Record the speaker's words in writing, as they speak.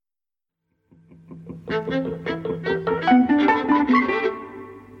Hello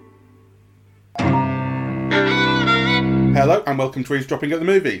and welcome to Eavesdropping at the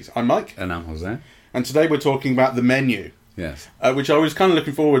Movies. I'm Mike. And I'm Jose. And today we're talking about The Menu. Yes. Which I was kind of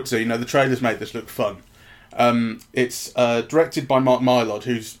looking forward to. You know, the trailers made this look fun. It's directed by Mark Mylod,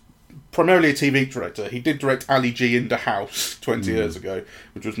 who's primarily a TV director. He did direct Ali G in The House 20 years ago,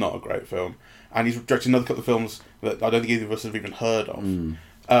 which was not a great film. And he's directed another couple of films that I don't think either of us have even heard of.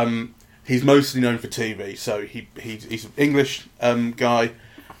 He's mostly known for TV, so he's an English guy.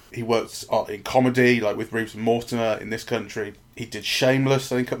 He works in comedy, like with Reeves and Mortimer in this country. He did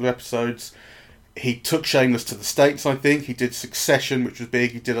Shameless, I think, a couple of episodes. He took Shameless to the States, I think. He did Succession, which was big.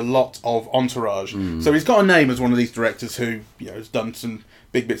 He did a lot of Entourage. So he's got a name as one of these directors who, you know, has done some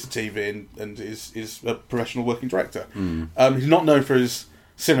big bits of TV and is a professional working director. He's not known for his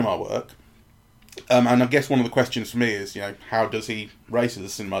cinema work. And I guess one of the questions for me is, you know, how does he rate as a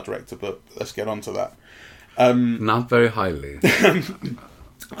cinema director? But let's get on to that. Not very highly.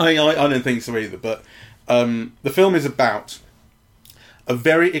 I don't think so either, but the film is about a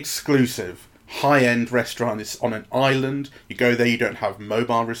very exclusive, high-end restaurant. It's on an island. You go there, you don't have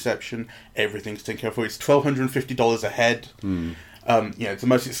mobile reception. Everything's taken care of. It's $1,250 a head. You know, it's the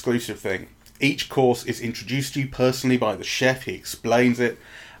most exclusive thing. Each course is introduced to you personally by the chef. He explains it.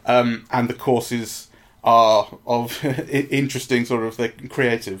 And the courses are of interesting, sort of, they're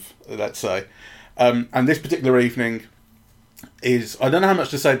creative, let's say. And this particular evening is, I don't know how much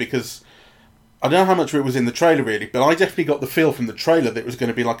to say because I don't know how much of it was in the trailer really, but I definitely got the feel from the trailer that it was going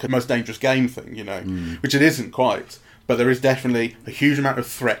to be like a Most Dangerous Game thing, you know, which it isn't quite, but there is definitely a huge amount of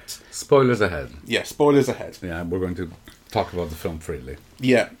threat. Spoilers ahead. Yeah, spoilers ahead. Yeah, we're going to talk about the film freely.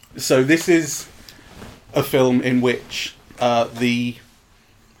 Yeah, so this is a film in which the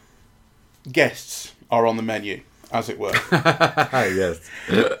guests are on the menu, as it were. Yes.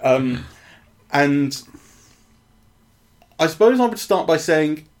 And I suppose I would start by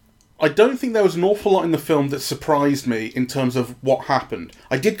saying I don't think there was an awful lot in the film that surprised me in terms of what happened.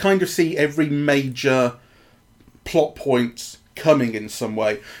 I did kind of see every major plot point coming in some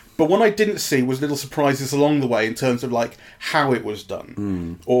way, but what I didn't see was little surprises along the way in terms of like how it was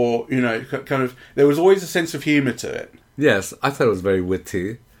done, or, you know, kind of, there was always a sense of humour to it. Yes, I thought it was very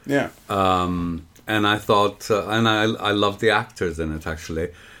witty. Yeah. And I thought, and I loved the actors in it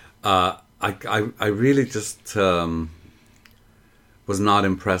actually. I really just was not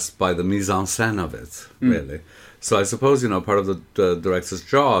impressed by the mise en scène of it, really. So I suppose, you know, part of the director's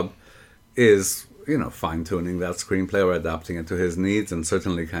job is, you know, fine-tuning that screenplay or adapting it to his needs, and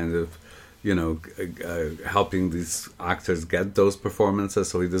certainly kind of, you know, helping these actors get those performances,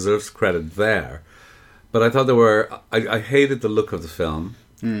 so he deserves credit there. But I thought I hated the look of the film.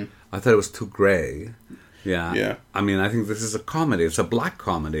 I thought it was too grey. Yeah. I mean, I think this is a comedy. It's a black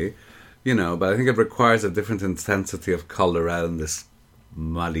comedy, you know, but I think it requires a different intensity of colour rather than this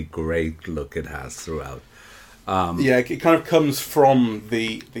muddy grey look it has throughout. Yeah, it kind of comes from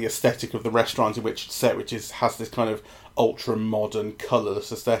the aesthetic of the restaurant in which it's set, which has this kind of ultra-modern,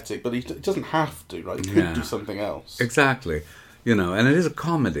 colourless aesthetic, but it doesn't have to, right? It could do something else. Exactly. You know, and it is a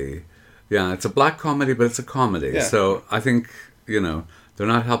comedy. Yeah, it's a black comedy, but it's a comedy. Yeah. So I think, you know, they're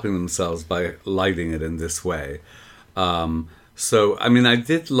not helping themselves by lighting it in this way. So, I mean, I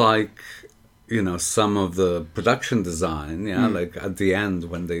did like, you know, some of the production design, like at the end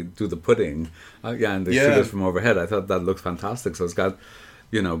when they do the pudding, and they shoot it from overhead. I thought that looked fantastic. So it's got,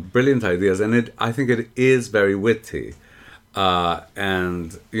 you know, brilliant ideas, and I think it is very witty.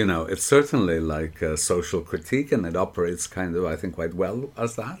 And, you know, it's certainly like a social critique, and it operates kind of, I think, quite well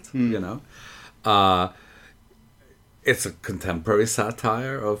as that, you know. It's a contemporary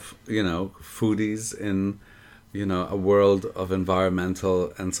satire of, you know, foodies in, you know, a world of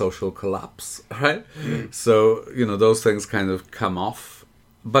environmental and social collapse, right? So, you know, those things kind of come off,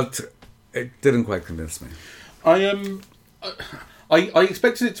 but it didn't quite convince me. I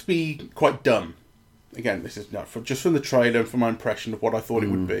expected it to be quite dumb. Again, this is just from the trailer and from my impression of what I thought it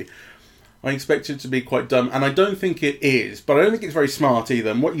would be. I expected it to be quite dumb, and I don't think it is, but I don't think it's very smart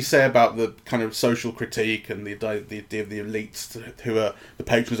either. And what you say about the kind of social critique and the idea of the elites who are the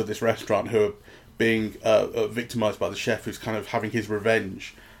patrons of this restaurant, who are being victimised by the chef, who's kind of having his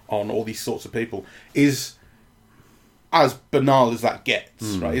revenge on all these sorts of people, is as banal as that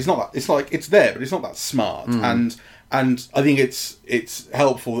gets, right? It's not that, it's like, it's there, but it's not that smart. And I think it's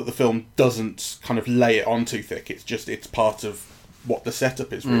helpful that the film doesn't kind of lay it on too thick. It's part of what the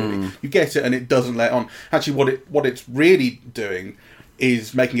setup is, really. You get it and it doesn't lay it on. Actually, what it's really doing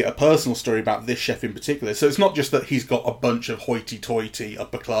is making it a personal story about this chef in particular. So it's not just that he's got a bunch of hoity-toity,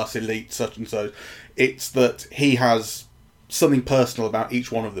 upper-class elite, such and so. It's that he has something personal about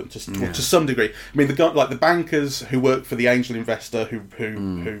each one of them to some degree. I mean, the guy, like the bankers who work for the angel investor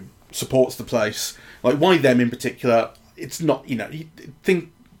who supports the place, like why them in particular? It's not, you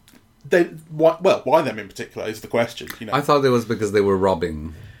think why them in particular is the question. I thought it was because they were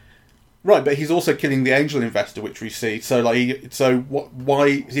robbing. Right, but he's also killing the angel investor, which we see. So,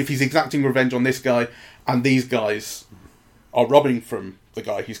 why, if he's exacting revenge on this guy, and these guys are robbing from the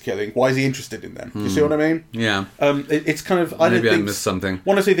guy he's killing, why is he interested in them? Do you see what I mean? Yeah. It's kind of... Maybe I missed something.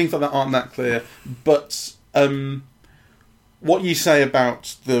 One or two things like that aren't that clear, but what you say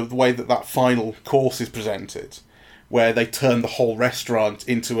about the way that final course is presented, where they turn the whole restaurant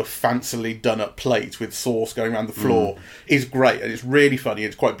into a fancily done-up plate with sauce going around the floor, is great, and it's really funny,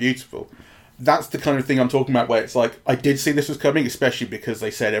 it's quite beautiful. That's the kind of thing I'm talking about, where it's like, I did see this was coming, especially because they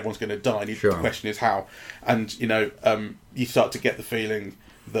said everyone's going to die, and the question is how. And, you start to get the feeling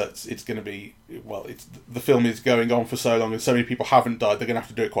that it's going to be, the film is going on for so long, and so many people haven't died, they're going to have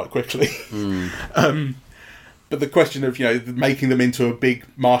to do it quite quickly. But the question of, making them into a big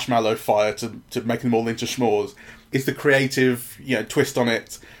marshmallow fire to make them all into s'mores is the creative, twist on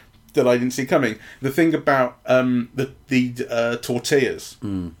it that I didn't see coming. The thing about the tortillas.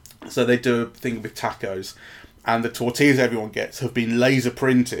 So they do a thing with tacos, and the tortillas everyone gets have been laser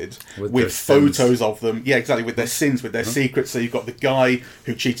printed with photos of them. Yeah, exactly, with their sins, with their secrets. So you've got the guy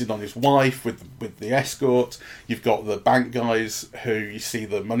who cheated on his wife with the escort. You've got the bank guys who you see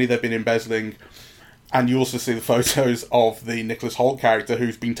the money they've been embezzling. And you also see the photos of the Nicholas Hoult character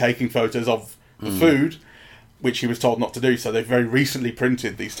who's been taking photos of the food, which he was told not to do. So they've very recently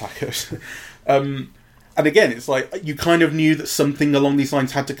printed these tacos. And again, it's like you kind of knew that something along these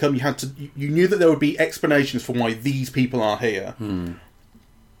lines had to come. You knew that there would be explanations for why these people are here.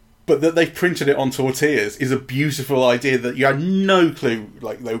 But that they've printed it on tortillas is a beautiful idea that you had no clue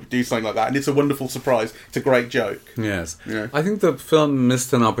like they would do something like that, and it's a wonderful surprise. It's a great joke. Yes, I think the film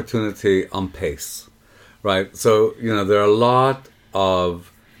missed an opportunity on pace. Right, so, there are a lot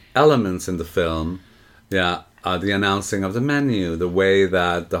of elements in the film, the announcing of the menu, the way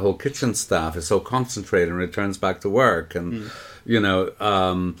that the whole kitchen staff is so concentrated and returns back to work, and,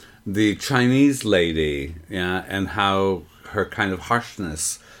 the Chinese lady, and how her kind of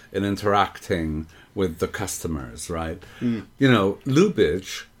harshness in interacting with the customers, right?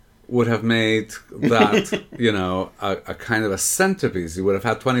 Lubitsch would have made that, a kind of a centerpiece. You would have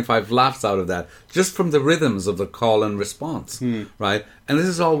had 25 laughs out of that, just from the rhythms of the call and response, right? And this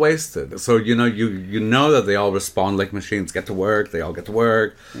is all wasted. So, you know that they all respond like machines. Get to work, they all get to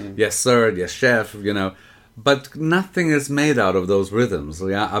work. Yes, sir, yes, chef, But nothing is made out of those rhythms.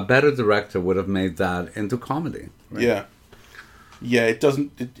 A better director would have made that into comedy. Right? Yeah, it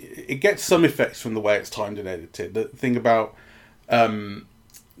doesn't... It gets some effects from the way it's timed and edited. The thing about...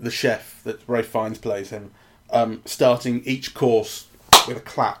 the chef that Ralph Fiennes plays him, starting each course with a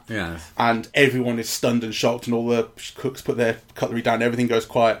clap. Yes. And everyone is stunned and shocked, and all the cooks put their cutlery down, everything goes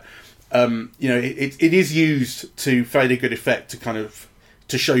quiet. It is used to fairly good effect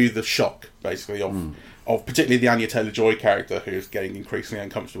to show you the shock, basically, of particularly the Anya Taylor-Joy character, who is getting increasingly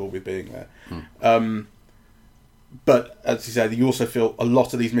uncomfortable with being there. But, as you said, you also feel a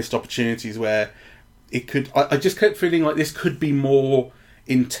lot of these missed opportunities where it could... I just kept feeling like this could be more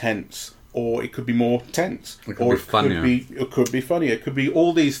intense, or it could be more tense, or it could be funnier. It could be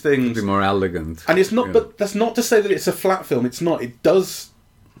all these things. It could be more elegant, and it's not. But that's not to say that it's a flat film. It's not. It does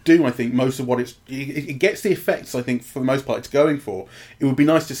do, I think, most of what it gets the effects. I think for the most part, it's going for. It would be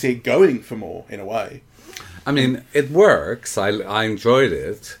nice to see it going for more, in a way. I mean, it works. I enjoyed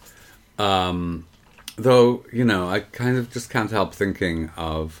it, though. I kind of just can't help thinking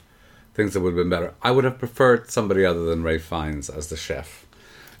of things that would have been better. I would have preferred somebody other than Ralph Fiennes as the chef.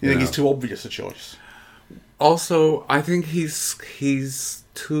 You think he's too obvious a choice? Also, I think he's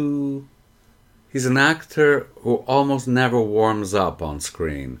an actor who almost never warms up on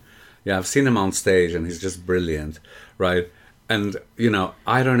screen. Yeah, I've seen him on stage and he's just brilliant, right? And,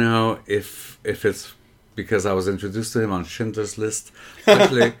 I don't know if it's because I was introduced to him on Schindler's List.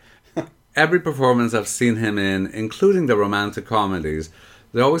 Actually, every performance I've seen him in, including the romantic comedies,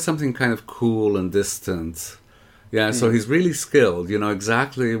 there's always something kind of cool and distant. Yeah, so he's really skilled,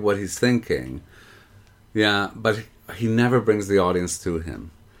 exactly what he's thinking. Yeah, but he never brings the audience to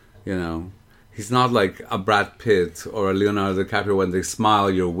him, He's not like a Brad Pitt or a Leonardo DiCaprio. When they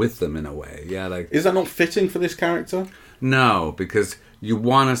smile, you're with them in a way. Yeah, is that not fitting for this character? No, because you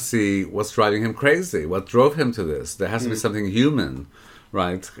want to see what's driving him crazy, what drove him to this. There has to be something human,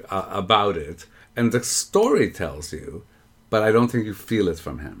 right, about it. And the story tells you, but I don't think you feel it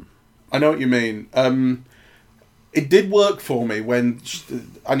from him. I know what you mean. It did work for me when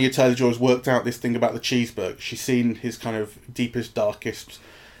Anya Taylor-Joy's worked out this thing about the cheeseburger. She's seen his kind of deepest, darkest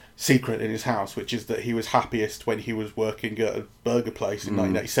secret in his house, which is that he was happiest when he was working at a burger place in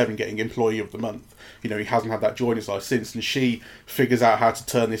 1987, getting Employee of the Month. You know, he hasn't had that joy in his life since, and she figures out how to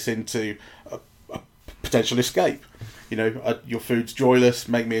turn this into a potential escape. You know, your food's joyless,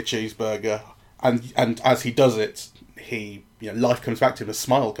 make me a cheeseburger. And as he does it, life comes back to him, a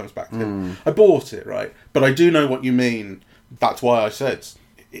smile comes back to him. I bought it, right? But I do know what you mean. That's why I said,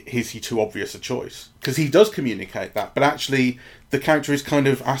 is he too obvious a choice? Because he does communicate that, but actually the character is kind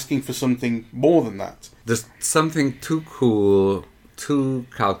of asking for something more than that. There's something too cool, too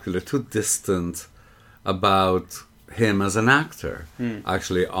calculated, too distant about him as an actor,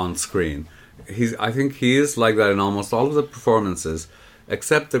 actually, on screen. I think he is like that in almost all of the performances,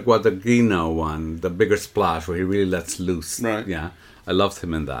 except the Guadagnino one, the bigger splash, where he really lets loose. Right. Yeah, I loved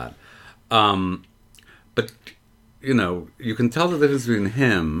him in that. But, you know, you can tell the difference between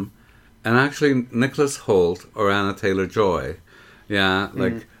him and actually Nicholas Hoult or Anna Taylor-Joy. Yeah,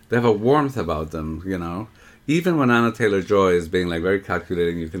 like, they have a warmth about them, you know. Even when Anna Taylor-Joy is being, like, very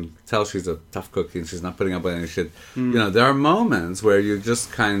calculating, you can tell she's a tough cookie and she's not putting up with any shit. You know, there are moments where you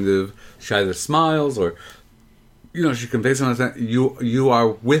just kind of, she either smiles or, you know, she conveys something. You are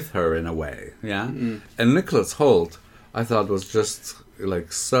with her in a way, yeah? And Nicholas Hoult, I thought, was just,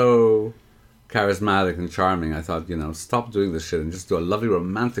 like, so charismatic and charming. I thought, you know, stop doing this shit and just do a lovely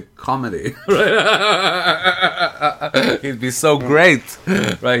romantic comedy. He'd be so great,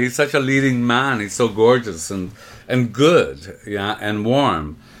 right? He's such a leading man. He's so gorgeous and good, yeah, and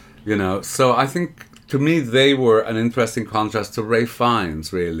warm, you know. So I think, to me, they were an interesting contrast to Ralph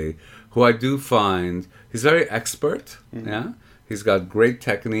Fiennes, really, who I do find, he's very expert, yeah? He's got great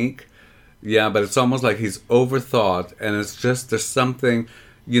technique, yeah, but it's almost like he's overthought, and it's just, there's something,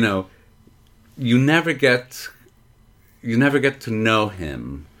 you know, you never get to know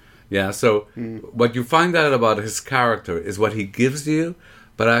him. Yeah, so what you find out about his character is what he gives you,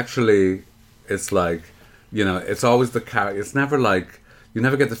 but actually it's like, you know, it's always the character. It's never like, you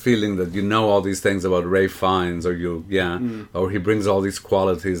never get the feeling that you know all these things about Ralph Fiennes, or or he brings all these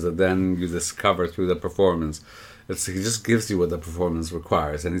qualities that then you discover through the performance. He just gives you what the performance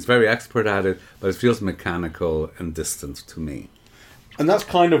requires, and he's very expert at it, but it feels mechanical and distant to me. And that's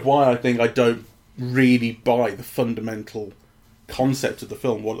kind of why I think I don't really buy the fundamental concept of the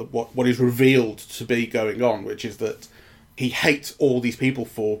film, what is revealed to be going on, which is that he hates all these people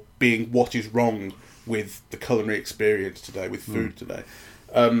for being what is wrong with the culinary experience today, with food today.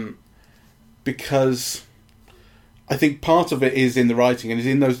 Because I think part of it is in the writing, and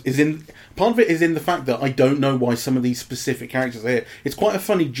part of it is in the fact that I don't know why some of these specific characters are here. It's quite a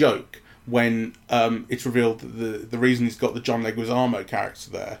funny joke when it's revealed that the reason he's got the John Leguizamo character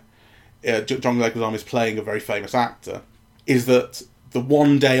there, John Leguizamo is playing a very famous actor, is that the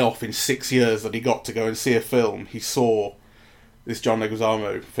one day off in 6 years that he got to go and see a film, he saw this John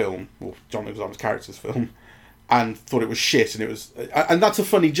Leguizamo film, or John Leguizamo's character's film, and thought it was shit, and that's a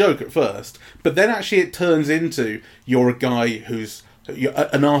funny joke at first, but then actually it turns into, you're a guy who's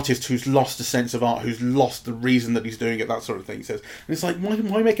an artist who's lost a sense of art, who's lost the reason that he's doing it, that sort of thing, he says. And it's like,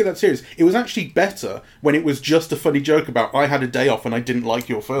 why make it that serious? It was actually better when it was just a funny joke about, I had a day off and I didn't like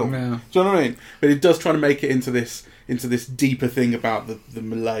your film. Yeah. Do you know what I mean? But it does try to make it into this deeper thing about the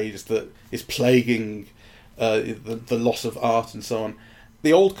malaise that is plaguing the loss of art and so on.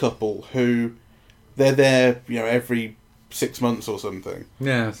 The old couple who, they're there, you know, every 6 months or something.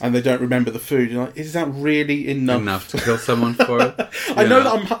 Yes. And they don't remember the food. You're like, is that really enough to kill someone for it? I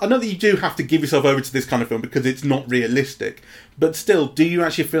know that you do have to give yourself over to this kind of film because it's not realistic. But still, do you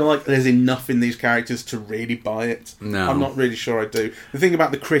actually feel like there's enough in these characters to really buy it? No. I'm not really sure I do. The thing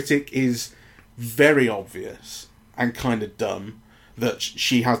about the critic is very obvious and kind of dumb, that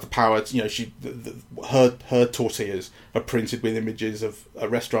she has the power to, you know, her tortillas are printed with images of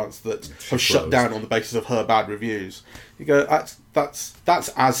restaurants that have shut down on the basis of her bad reviews. You go, that's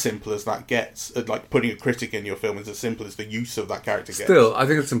as simple as that gets. Like, putting a critic in your film is as simple as the use of that character gets. Still, I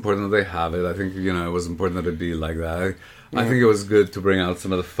think it's important that they have it. I think, you know, it was important that it be like that. I think it was good to bring out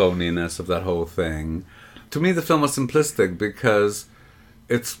some of the phoniness of that whole thing. To me, the film was simplistic because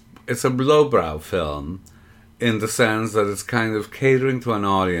it's a lowbrow film, in the sense that it's kind of catering to an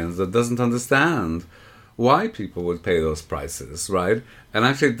audience that doesn't understand why people would pay those prices, right? And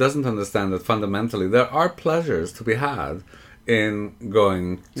actually doesn't understand that fundamentally there are pleasures to be had in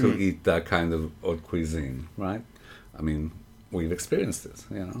going to eat that kind of haute cuisine, right? I mean, we've experienced it,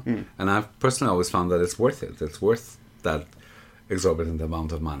 you know? And I've personally always found that it's worth it. It's worth that exorbitant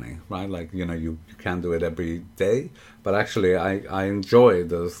amount of money, right? Like, you can't do it every day, but actually I enjoy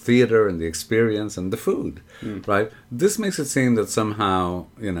the theater and the experience and the food, right? This makes it seem that somehow,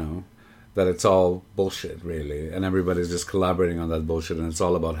 that it's all bullshit, really, and everybody's just collaborating on that bullshit, and it's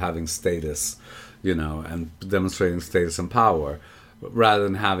all about having status, and demonstrating status and power, rather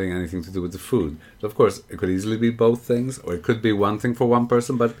than having anything to do with the food. Of course, it could easily be both things, or it could be one thing for one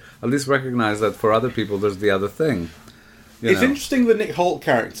person, but at least recognize that for other people, there's the other thing. It's interesting, the Nick Holt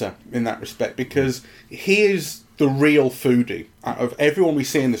character, in that respect, because he is the real foodie. Out of everyone we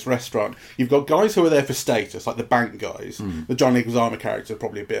see in this restaurant, you've got guys who are there for status, like the bank guys. The John Leguizamo character,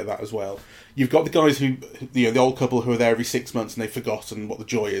 probably a bit of that as well. You've got the guys who, the old couple who are there every 6 months and they've forgotten what the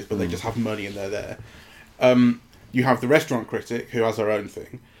joy is, but they just have money and they're there. You have the restaurant critic, who has her own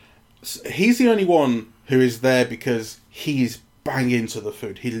thing. He's the only one who is there because he's bang into the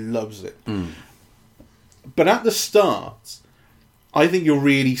food. He loves it. But at the start, I think you're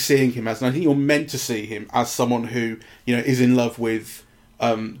really seeing him as, and I think you're meant to see him as someone who, is in love with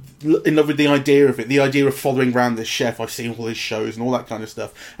the idea of it, the idea of following around this chef. I've seen all his shows and all that kind of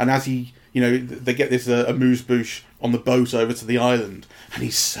stuff. And as he, they get this amuse-bouche on the boat over to the island, and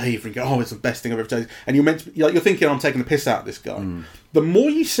he's savouring. Oh, it's the best thing I've ever tasted. And you're meant to, you're thinking, I'm taking the piss out of this guy. The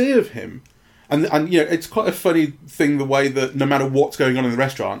more you see of him. And it's quite a funny thing, the way that no matter what's going on in the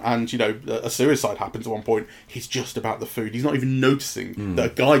restaurant, and a suicide happens at one point, he's just about the food. He's not even noticing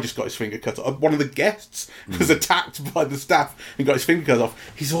that a guy just got his finger cut off. One of the guests was attacked by the staff and got his finger cut off.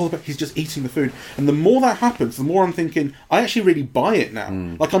 He's just eating the food. And the more that happens, the more I'm thinking, I actually really buy it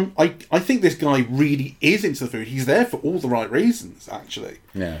now. Like I think this guy really is into the food. He's there for all the right reasons, actually.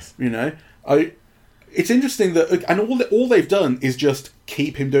 Yes. It's interesting that, and all they've done is just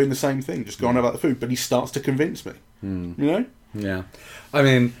keep him doing the same thing, just going about the food, but he starts to convince me. Yeah. I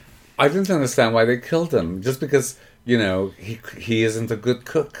mean, I didn't understand why they killed him, just because, he isn't a good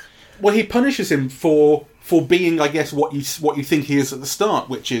cook. Well, he punishes him for being, I guess, what you think he is at the start,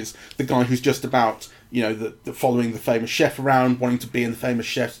 which is the guy who's just about, the following the famous chef around, wanting to be in the famous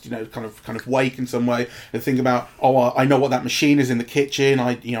chef's, kind of wake in some way, and think about, I know what that machine is in the kitchen,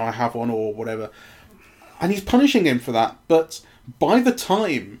 I have one, or whatever. And he's punishing him for that, but by the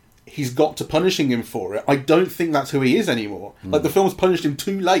time he's got to punishing him for it, I don't think that's who he is anymore. Like, the film's punished him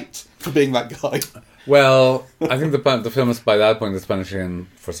too late for being that guy. Well, I think the film is, by that point, is punishing him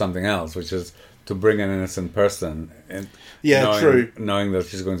for something else, which is to bring an innocent person in. True. Knowing that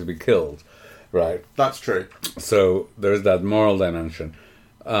she's going to be killed, right? That's true. So there's that moral dimension.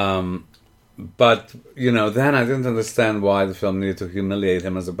 But, then I didn't understand why the film needed to humiliate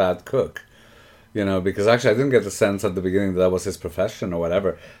him as a bad cook. Because actually I didn't get the sense at the beginning that was his profession or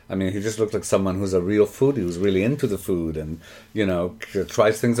whatever. I mean, he just looked like someone who's a real foodie, who's really into the food and,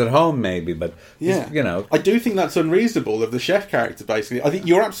 tries things at home maybe, but, I do think that's unreasonable of the chef character, basically. I think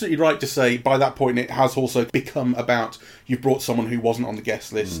you're absolutely right to say by that point it has also become about, you've brought someone who wasn't on the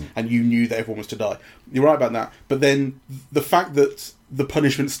guest list and you knew that everyone was to die. You're right about that. But then the fact that the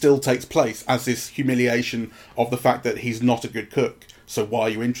punishment still takes place as this humiliation of the fact that he's not a good cook, so why are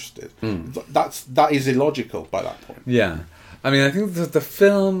you interested? That is illogical by that point. Yeah. I mean, I think that the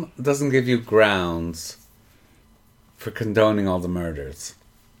film doesn't give you grounds for condoning all the murders.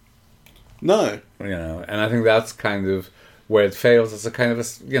 No. And I think that's kind of where it fails as a kind of a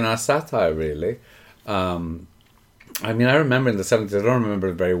satire, really. I mean, I remember in the 70s, I don't remember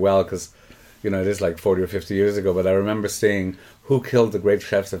it very well because, it is like 40 or 50 years ago, but I remember seeing Who Killed the Great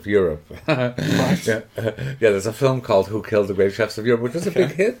Chefs of Europe. Right. Yeah, there's a film called Who Killed the Great Chefs of Europe, which was a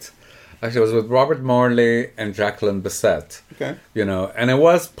big hit. Actually, it was with Robert Morley and Jacqueline Bisset. Okay. And it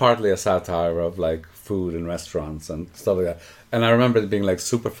was partly a satire of, like, food and restaurants and stuff like that. And I remember it being, like,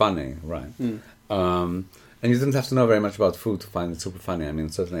 super funny, right? And you didn't have to know very much about food to find it super funny. I mean,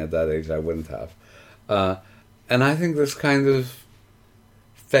 certainly at that age, I wouldn't have. And I think this kind of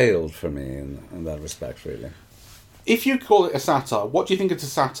failed for me in that respect, really. If you call it a satire, what do you think it's a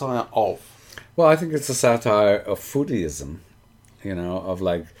satire of? Well, I think it's a satire of foodieism, of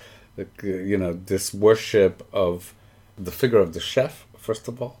like, this worship of the figure of the chef, first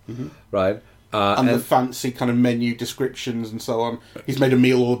of all, right? And the fancy kind of menu descriptions and so on. He's made a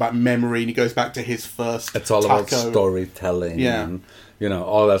meal all about memory, and he goes back to his first It's all taco. about storytelling, and,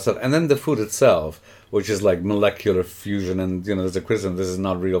 all that stuff. And then the food itself, which is like molecular fusion, and there's a criticism, this is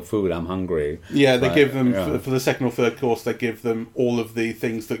not real food, I'm hungry. Yeah, they give them, for the second or third course, they give them all of the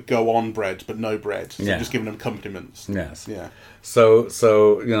things that go on bread, but no bread. So just giving them accompaniments. Yes. Yeah. So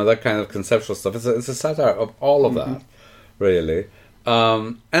that kind of conceptual stuff, it's a satire of all of that, really.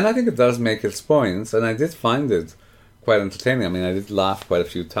 And I think it does make its points, and I did find it quite entertaining. I mean, I did laugh quite a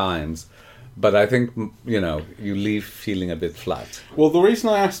few times. But I think, you leave feeling a bit flat. Well, the reason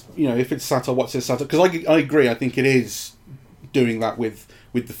I asked, if it's satire, what's it satire? Because I agree. I think it is doing that with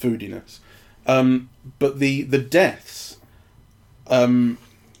the foodiness. But the deaths.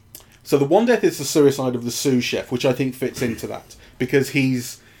 So the one death is the suicide of the sous chef, which I think fits into that because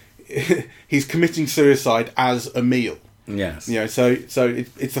he's committing suicide as a meal. Yes. So it's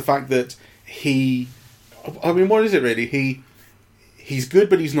the fact that he. I mean, what is it really? He's good,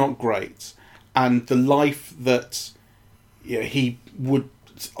 but he's not great. And the life that he would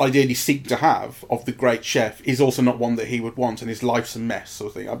ideally seek to have of the great chef is also not one that he would want, and his life's a mess,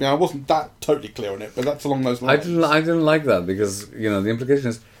 sort of thing. I mean, I wasn't that totally clear on it, but that's along those lines. I didn't like that because the implication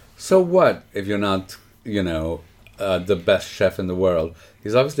is, so what if you're not the best chef in the world?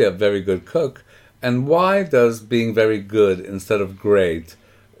 He's obviously a very good cook, and why does being very good instead of great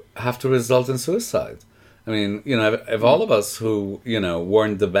have to result in suicide? I mean, if all of us who,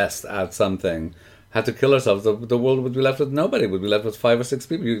 weren't the best at something had to kill ourselves, the world would be left with nobody. Would be left with 5 or 6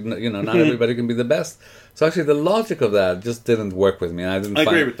 people. Not everybody can be the best. So actually, the logic of that just didn't work with me. I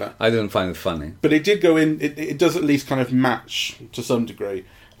agree with that. I didn't find it funny. But it did go in. It does at least kind of match to some degree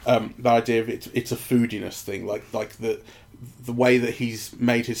the idea of it's a foodiness thing, like the way that he's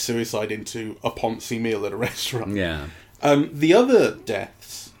made his suicide into a Ponzi meal at a restaurant. Yeah. The other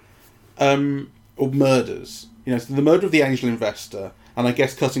deaths, or murders, so the murder of the angel investor, and I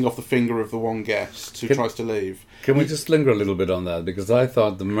guess cutting off the finger of the one guest who tries to leave. Can we just linger a little bit on that? Because I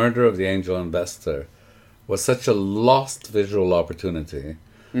thought the murder of the angel investor was such a lost visual opportunity,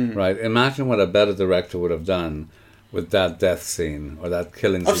 right? Imagine what a better director would have done with that death scene or that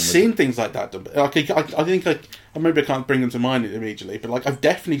killing scene. I've seen things like that. I think maybe I can't bring them to mind immediately, but I've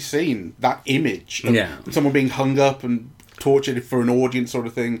definitely seen that image of someone being hung up and tortured for an audience sort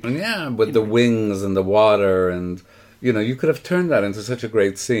of thing. And with the wings and the water and, you could have turned that into such a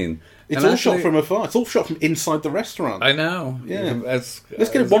great scene. It's all shot from afar. It's all shot from inside the restaurant. I know. Yeah. Let's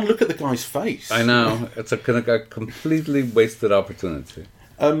get one look at the guy's face. I know. It's a completely wasted opportunity.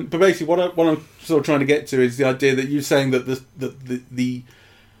 But basically, what I'm sort of trying to get to is the idea that you're saying that the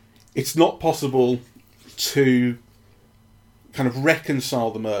it's not possible to kind of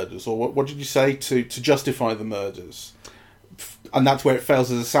reconcile the murders, or what did you say, to justify the murders, and that's where it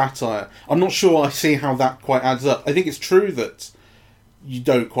fails as a satire. I'm not sure I see how that quite adds up. I think it's true that you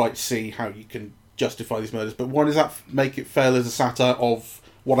don't quite see how you can justify these murders, but why does that make it fail as a satire of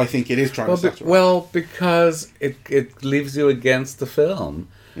what I think it is trying to satirize? Well, because it leaves you against the film.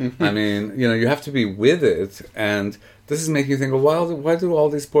 Mm-hmm. I mean, you have to be with it, and this is making you think, well, why do all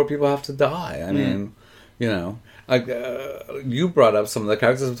these poor people have to die? I mean, you brought up some of the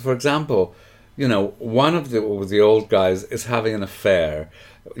characters. For example, one of the old guys is having an affair.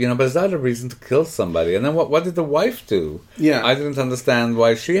 But is that a reason to kill somebody? And then what did the wife do? Yeah, I didn't understand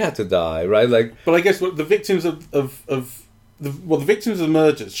why she had to die. Right? But I guess the victims of the victims of the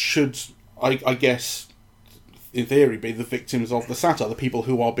murders should, I guess, in theory, be the victims of the satire, the people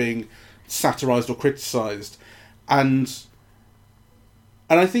who are being satirized or criticized, and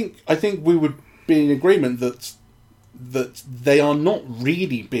I think we would be in agreement that they are not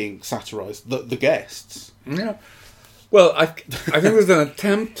really being satirized, the guests. Yeah. Well, I think there's an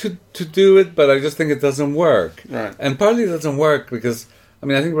attempt to do it, but I just think it doesn't work. Right. And partly it doesn't work because, I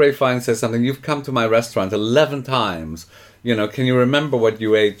think Ray Fiennes says something, you've come to my restaurant 11 times, can you remember what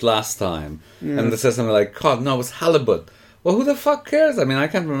you ate last time? Yeah. And it says something like, God, no, it was halibut. Well, who the fuck cares? I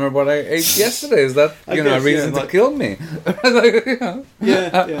can't remember what I ate yesterday. Is that a reason to kill me?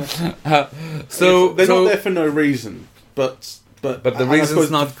 Yeah. So they're not there for no reason, but the reason's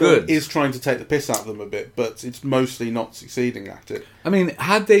not good. Is trying to take the piss out of them a bit, but it's mostly not succeeding at it.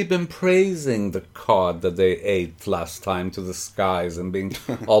 Had they been praising the cod that they ate last time to the skies and being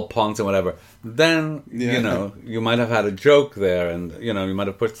all punks and whatever, then you might have had a joke there, and you might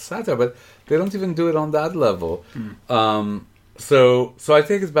have pushed the satire. But they don't even do it on that level. So I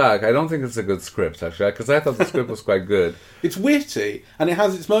take it back. I don't think it's a good script, actually, because I thought the script was quite good. It's witty and it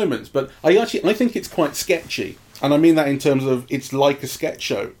has its moments, but I think it's quite sketchy. And I mean that in terms of it's like a sketch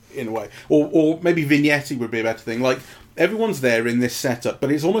show in a way, or maybe vignette would be a better thing. Like everyone's there in this setup,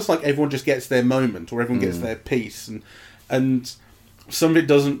 but it's almost like everyone just gets their moment, or everyone gets their piece, and some of it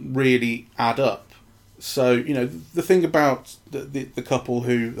doesn't really add up. So the thing about the couple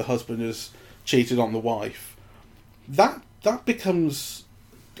who the husband has cheated on the wife, that becomes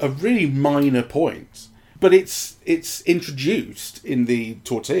a really minor point, but it's introduced in the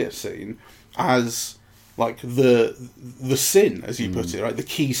tortilla scene as like the sin, as you put it, right? The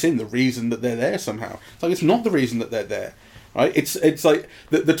key sin, the reason that they're there somehow. It's like it's not the reason that they're there, right? It's like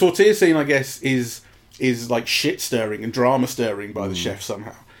the tortilla scene, I guess, is like shit stirring and drama stirring by the chef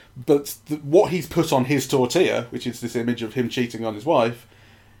somehow. But what he's put on his tortilla, which is this image of him cheating on his wife,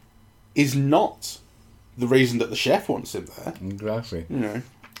 is not the reason that the chef wants him there. Exactly. You know.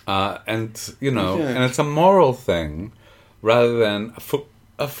 And it's a moral thing rather than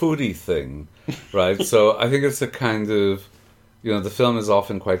a foodie thing, right? So I think it's a kind of, the film is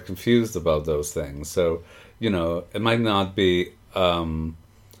often quite confused about those things. So, it might not be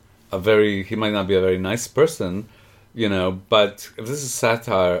he might not be a very nice person, but if this is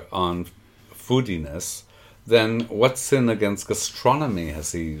satire on foodiness, then what sin against gastronomy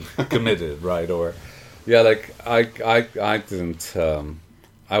has he committed, right? Or, I didn't,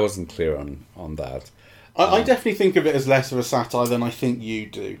 I wasn't clear on that. I definitely think of it as less of a satire than I think you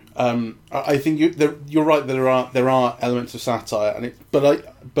do. I think you're right that there are elements of satire, but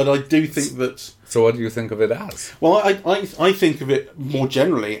I do think that. So what do you think of it as? Well, I think of it more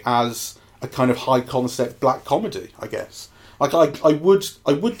generally as a kind of high concept black comedy, I guess. Like I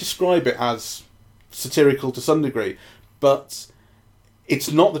would describe it as satirical to some degree, but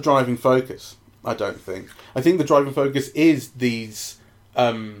it's not the driving focus. I don't think. I think the driving focus is these,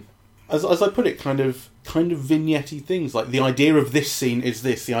 as I put it, kind of vignette-y things, like the idea of this scene is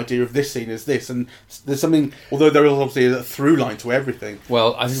this, the idea of this scene is this, and there's something, although there is obviously a through line to everything,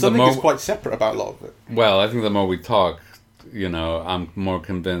 well, I think something is quite separate about a lot of it. Well, I think the more we talk, I'm more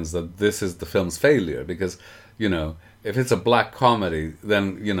convinced that this is the film's failure, because, if it's a black comedy,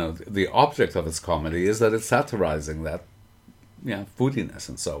 then, the object of its comedy is that it's satirizing that, foodiness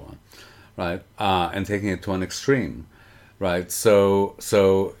and so on, right? And taking it to an extreme. Right, so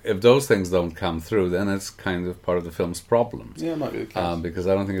if those things don't come through, then it's kind of part of the film's problems. Yeah, it might be the case. Because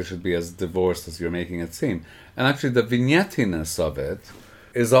I don't think it should be as divorced as you're making it seem. And actually, the vignettiness of it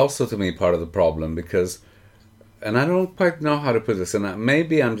is also, to me, part of the problem, because, and I don't quite know how to put this, and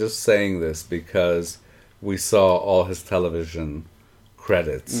maybe I'm just saying this because we saw all his television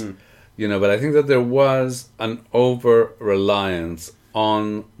credits, but I think that there was an over-reliance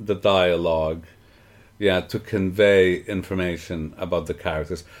on the dialogue, to convey information about the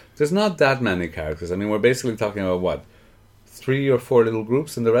characters. There's not that many characters. I mean, we're basically talking about, 3 or 4 little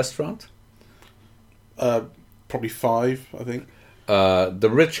groups in the restaurant? Probably 5, I think. The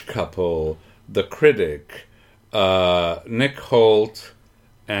rich couple, the critic, Nick Holt,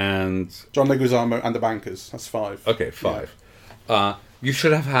 and... John Leguizamo and the bankers. That's 5. Okay, 5. Yeah. You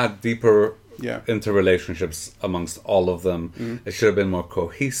should have had deeper interrelationships amongst all of them. It should have been more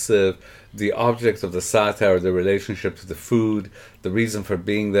cohesive. The object of the satire, the relationship to the food, the reason for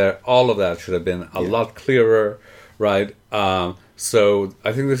being there, all of that should have been a lot clearer, right? So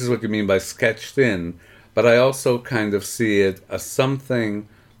I think this is what you mean by sketched in, but I also kind of see it as something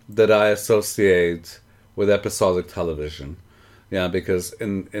that I associate with episodic television. Yeah, because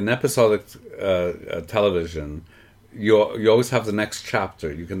in episodic television, you always have the next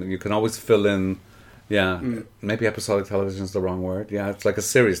chapter. You can always fill in. Yeah, maybe episodic television is the wrong word. Yeah, it's like a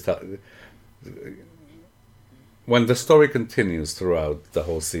series. When the story continues throughout the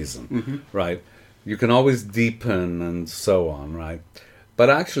whole season, right? You can always deepen and so on, right? But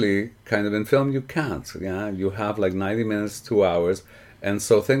actually, kind of in film, you can't. Yeah, you have like 90 minutes, 2 hours, and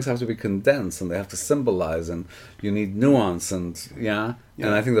so things have to be condensed and they have to symbolize, and you need nuance, and and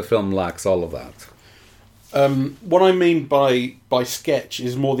I think the film lacks all of that. What I mean by sketch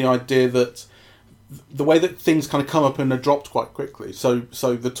is more the idea that the way that things kind of come up and are dropped quite quickly. So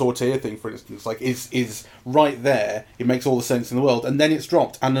the tortilla thing, for instance, like is right there. It makes all the sense in the world, and then it's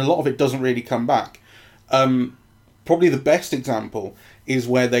dropped, and a lot of it doesn't really come back. Probably the best example is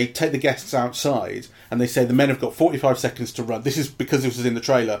where they take the guests outside and they say the men have got 45 seconds to run. This is because this was in the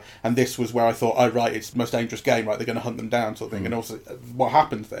trailer, and this was where I thought, oh right, it's the most dangerous game, right? They're going to hunt them down, sort of thing. And also, what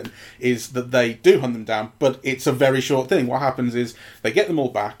happens then is that they do hunt them down, but it's a very short thing. What happens is they get them all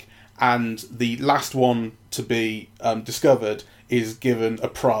back, and the last one to be discovered is given a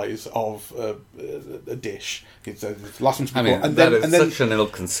prize of a dish. It's the last one to be brought. And then such an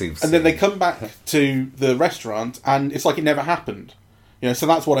ill-conceived scene. And then they come back to the restaurant, and it's like it never happened. So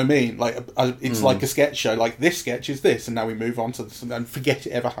that's what I mean. Like it's like a sketch show. Like this sketch is this, and now we move on to this, and forget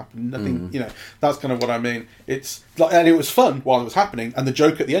it ever happened. Nothing. That's kind of what I mean. It's like, and it was fun while it was happening, and the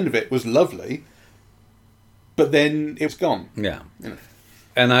joke at the end of it was lovely. But then it was gone. Yeah.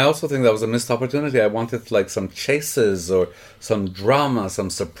 And I also think that was a missed opportunity. I wanted like some chases or some drama, some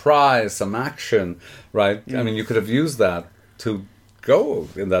surprise, some action, right? I mean, you could have used that to go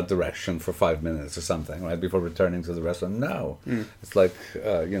in that direction for 5 minutes or something, right, before returning to the restaurant. No. It's like,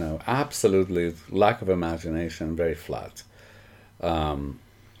 absolutely lack of imagination, very flat.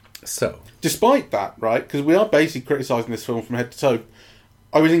 So. Despite that, right, because we are basically criticising this film from head to toe,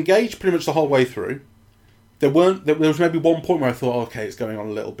 I was engaged pretty much the whole way through. there was maybe one point where I thought, okay, it's going on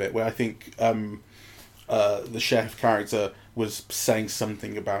a little bit, where I think the chef character was saying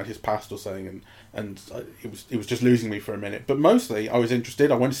something about his past or something, and it was just losing me for a minute. But mostly, I was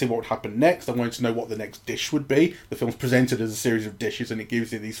interested. I wanted to see what would happen next. I wanted to know what the next dish would be. The film's presented as a series of dishes, and it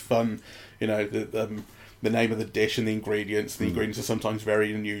gives you these fun, the name of the dish and the ingredients. The ingredients are sometimes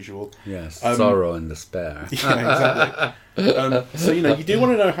very unusual. Yes, sorrow and despair. Yeah, exactly. So, you do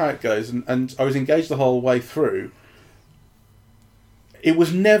want to know how it goes, and I was engaged the whole way through. It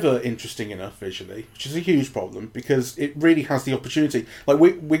was never interesting enough visually, which is a huge problem, because it really has the opportunity. Like,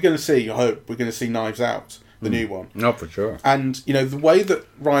 we're going to see, I hope, we're going to see Knives Out, the new one. No, for sure. And, the way that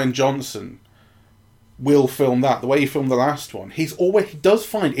Rian Johnson will film that, the way he filmed the last one, he does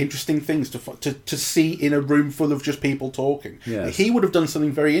find interesting things to see in a room full of just people talking. Yes. He would have done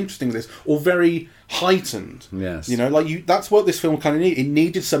something very interesting with this, or very heightened. Yes. That's what this film kind of needed. It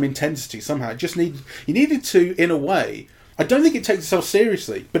needed some intensity somehow. You needed to, in a way, I don't think it takes itself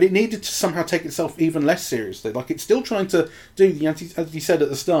seriously, but it needed to somehow take itself even less seriously. Like, it's still trying to do, as you said at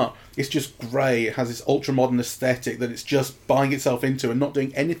the start, it's just grey. It has this ultra-modern aesthetic that it's just buying itself into and not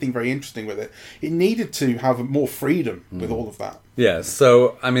doing anything very interesting with it. It needed to have more freedom with all of that. Yeah,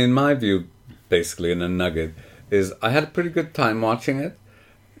 so, I mean, my view, basically, in a nugget, is I had a pretty good time watching it,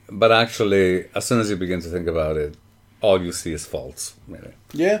 but actually, as soon as you begin to think about it, all you see is faults, really.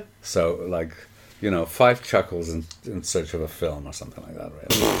 Yeah. So, 5 chuckles in search of a film or something like that,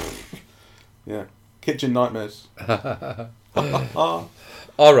 right? Yeah. Kitchen nightmares.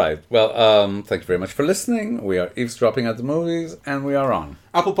 All right. Well, thank you very much for listening. We are eavesdropping at the movies, and we are on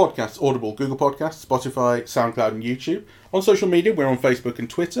Apple Podcasts, Audible, Google Podcasts, Spotify, SoundCloud, and YouTube. On social media, we're on Facebook and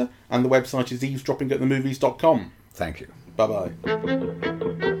Twitter, and the website is eavesdroppingatthemovies.com. Thank you. Bye-bye.